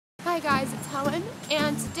guys, it's Helen,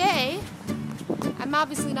 and today I'm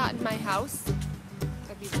obviously not in my house.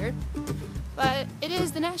 That'd be weird. But it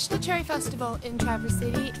is the National Cherry Festival in Traverse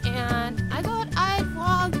City, and I thought I'd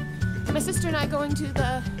vlog my sister and I going to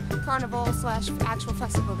the Carnival / actual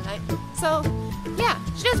festival tonight. So yeah,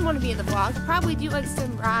 she doesn't want to be in the vlog. I'll probably do like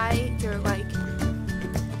some ride or like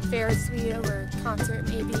Ferris wheel or concert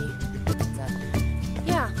maybe. So,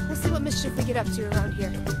 yeah, we'll see what mischief we get up to around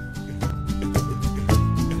here.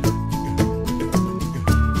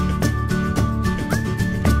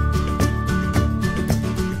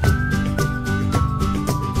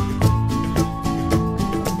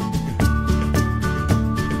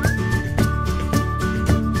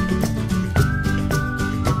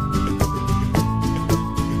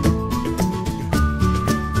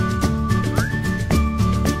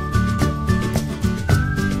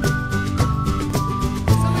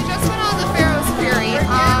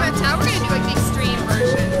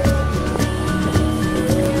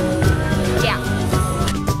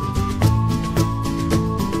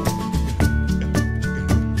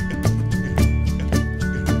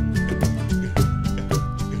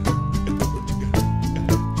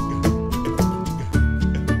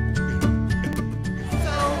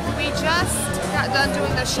 Done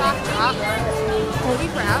doing the shock drop,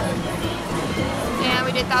 holy crap, and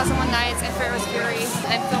we did 1001 Nights and Ferris Fury.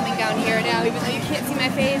 I'm filming down here now, even though you can't see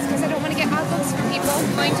my face because I don't want to get hot looks from people.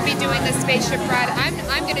 I'm going to be doing the spaceship ride. I'm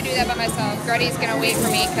going to do that by myself. Gretty's going to wait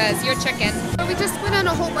for me because you're chicken. So we just went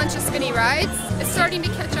on a whole bunch of spinny rides. It's starting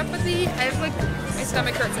to catch up with me. I have like, my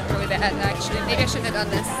stomach hurts really bad actually. Maybe I shouldn't have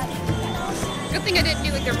done this. Good thing I didn't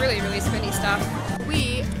do like the really spinny stuff.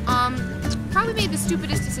 We probably made the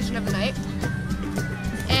stupidest decision of the night.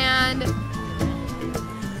 And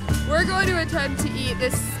we're going to attempt to eat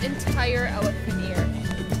this entire elephant ear.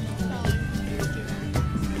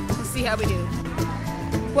 We'll see how we do.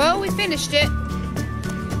 Well, we finished it.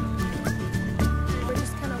 We're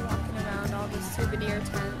just kind of walking around all these souvenir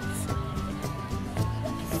tents.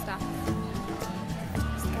 Stuff.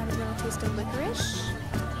 Just got a little taste of licorice.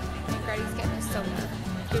 And Gretty's getting a soda.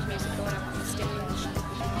 Good music going up on the stage.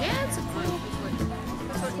 Yeah, it's a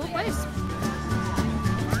cool place.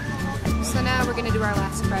 So now we're going to do our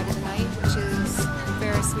last ride of the night, which is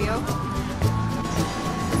Ferris wheel.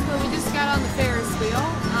 So we just got on the Ferris wheel.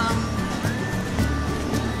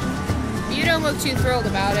 You don't look too thrilled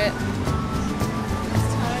about it.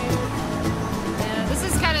 Yeah, this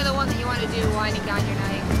is kind of the one that you want to do winding down your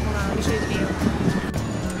night. Hold on, let me show you the view.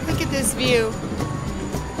 Look at this view.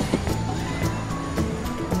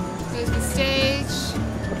 There's the stage,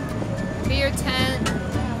 beer tent,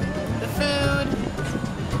 the food.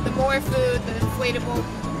 More food, the inflatable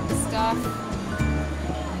stuff,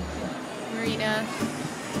 marina,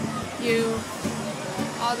 you,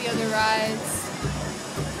 all the other rides.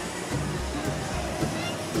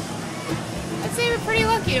 I'd say we're pretty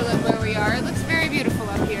lucky to live where we are. It looks very beautiful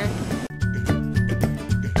up here.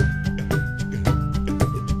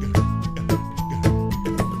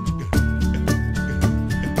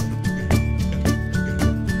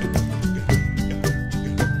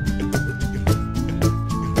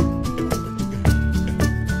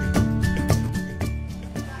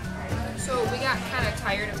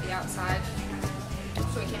 Tired of the outside,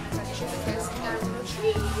 so we can't touch it because there are no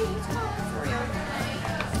trees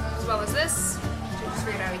as well as this, which we just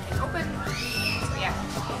figured out we can open. So yeah.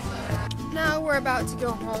 Now we're about to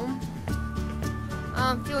go home.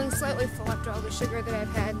 I'm feeling slightly full after all the sugar that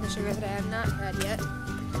I've had and the sugar that I have not had yet.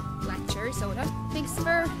 Black cherry soda. Thanks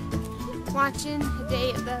for watching a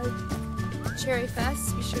day at the Cherry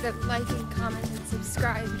Fest. Be sure to like and comment and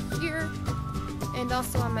subscribe here. And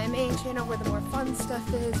also on my main channel where the more fun stuff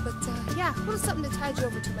is. But yeah, a little something to tide you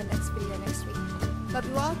over to my next video next week. Love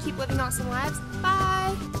you all. Keep living awesome lives.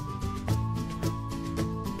 Bye!